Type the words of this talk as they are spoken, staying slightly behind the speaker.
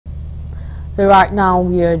So right now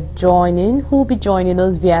we are who'll be joining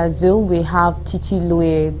us via Zoom. We have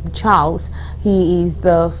Titiloye Charles. He is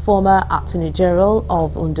the former Attorney General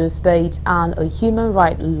of Ondo State and a human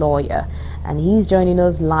rights lawyer. And he's joining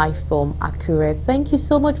us live from Akure. Thank you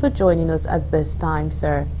so much for joining us at this time,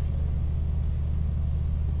 sir.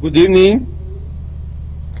 Good evening.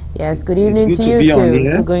 Yes, good evening to you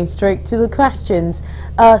too. So going straight to the questions.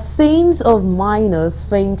 Scenes of minors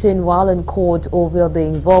fainting while in court over the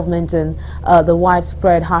involvement in the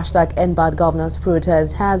widespread #EndBadGovernance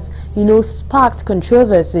protest has, sparked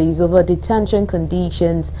controversies over detention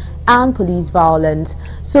conditions and police violence.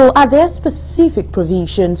 So are there specific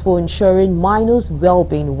provisions for ensuring minors'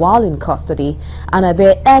 well-being while in custody? And are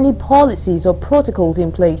there any policies or protocols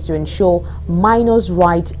in place to ensure minors'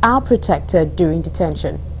 rights are protected during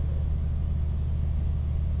detention?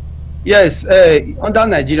 Yes, under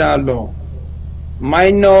Nigerian law,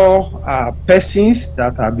 minor are persons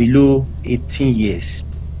that are below 18 years.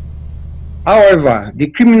 However, the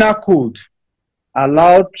criminal code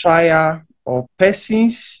allows trial of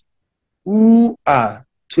persons who are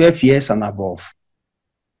 12 years and above.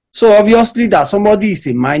 So obviously that somebody is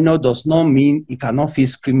a minor does not mean he cannot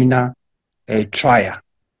face criminal trial.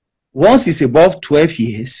 Once he's above 12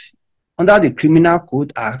 years, under the Criminal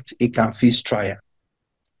Code Act, he can face trial.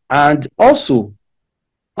 And also,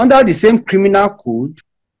 under the same criminal code,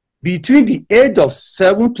 between the age of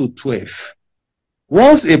 7 to 12,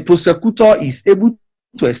 once a prosecutor is able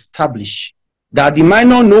to establish that the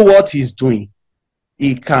minor knows what he's doing,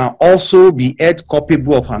 he can also be held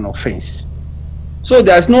culpable of an offense. So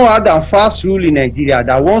there's no hard and fast rule in Nigeria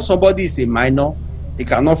that once somebody is a minor, he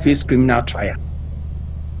cannot face criminal trial.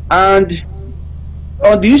 And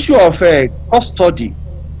on the issue of custody,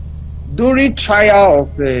 during trial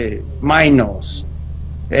of minors,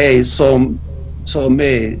 some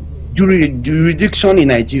jurisdiction in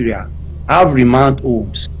Nigeria have remand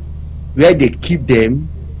homes where they keep them,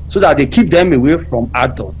 so that they keep them away from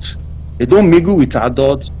adults. They don't mingle with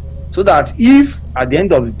adults, so that if at the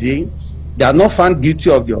end of the day they are not found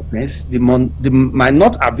guilty of the offense, they might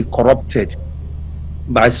not have been corrupted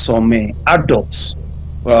by some adults.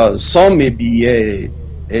 Some may be a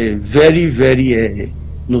very, very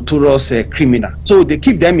notorious criminal. So they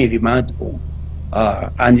keep them in remand home.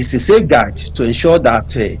 And it's a safeguard to ensure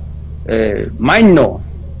that minors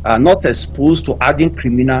are not exposed to hardened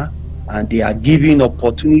criminal, and they are given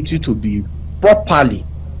opportunity to be properly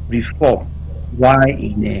reformed while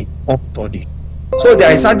in custody. So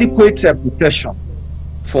there is adequate protection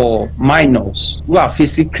for minors who are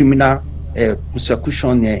facing criminal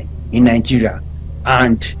prosecution in Nigeria.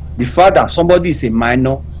 And the fact that somebody is a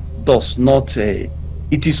minor does not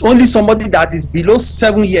it is only somebody that is below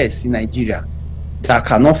 7 years in Nigeria that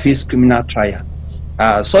cannot face criminal trial.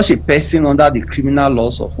 Such a person under the criminal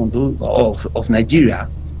laws of Nigeria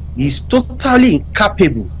is totally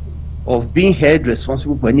incapable of being held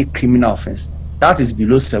responsible for any criminal offense. That is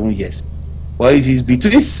below 7 years. But if it's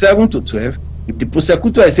between 7 to 12, if the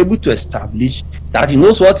prosecutor is able to establish that he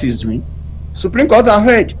knows what he's doing, Supreme Court have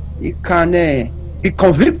heard, he can be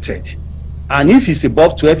convicted. And if he's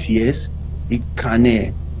above 12 years, he can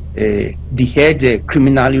be held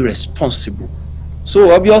criminally responsible.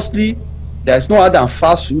 So obviously, there's no other than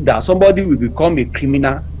fast rule that somebody will become a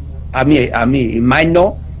criminal, a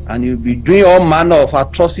minor, and he will be doing all manner of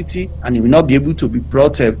atrocity, and he will not be able to be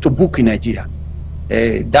brought to book in Nigeria.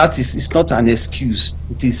 That is not an excuse.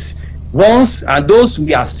 It is once, and those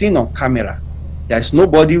we are seen on camera. There's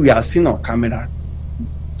nobody we are seen on camera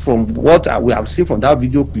from what we have seen from that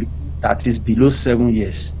video clip that is below 7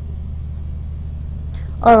 years.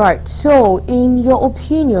 All right, so in your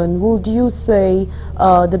opinion, would you say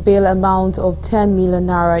the bail amount of 10 million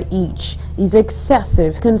naira each is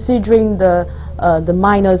excessive, considering the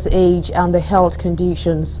minor's age and the health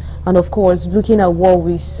conditions, and of course looking at what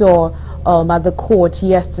we saw at the court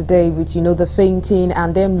yesterday with the fainting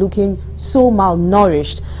and them looking so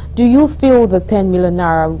malnourished? Do you feel the 10 million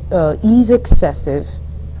naira is excessive?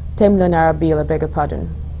 10 million naira bail, I beg your pardon.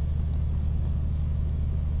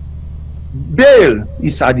 Bail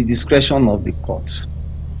is at the discretion of the court.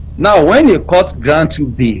 Now, when a court grants you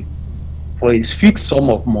bail for a fixed sum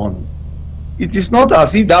of money, it is not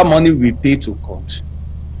as if that money will be paid to court.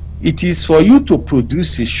 It is for you to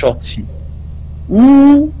produce a surety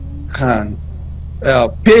who can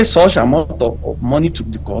pay such amount of money to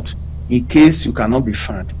the court in case you cannot be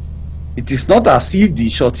found. It is not as if the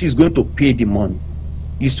surety is going to pay the money.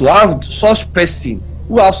 It's to have such person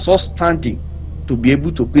who have such standing to be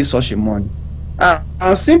able to pay such a money.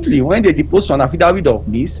 And simply, when they depose on affidavit of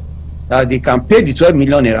means that they can pay the 12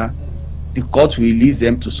 million naira, the court will release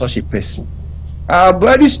them to such a person.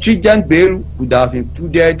 Very stringent bail would have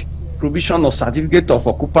included provision of certificate of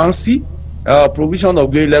occupancy, provision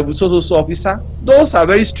of grade level so officer. Those are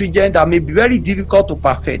very stringent and may be very difficult to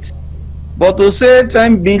perfect. But to say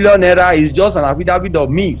 10 billion naira is just an affidavit of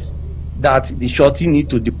means that the shorty need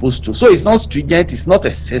to depose to. So it's not stringent, it's not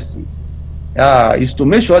excessive. It's to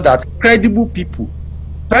make sure that credible people,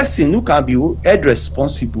 person who can be held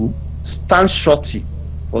responsible, stand shorty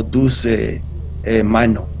for those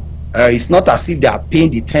minor. It's not as if they are paying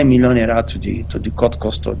the 10 million naira to the court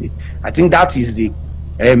custody. I think that is the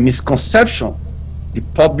misconception the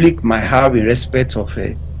public might have in respect of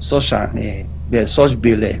such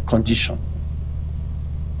bail condition.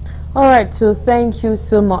 All right, so thank you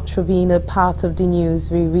so much for being a part of the news.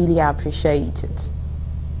 We really appreciate it.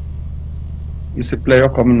 It's a pleasure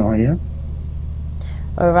coming on here.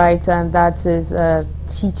 All right, and that is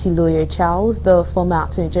Titiloye Charles, the former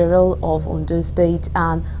Attorney General of Ondo State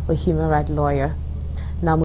and a human rights lawyer.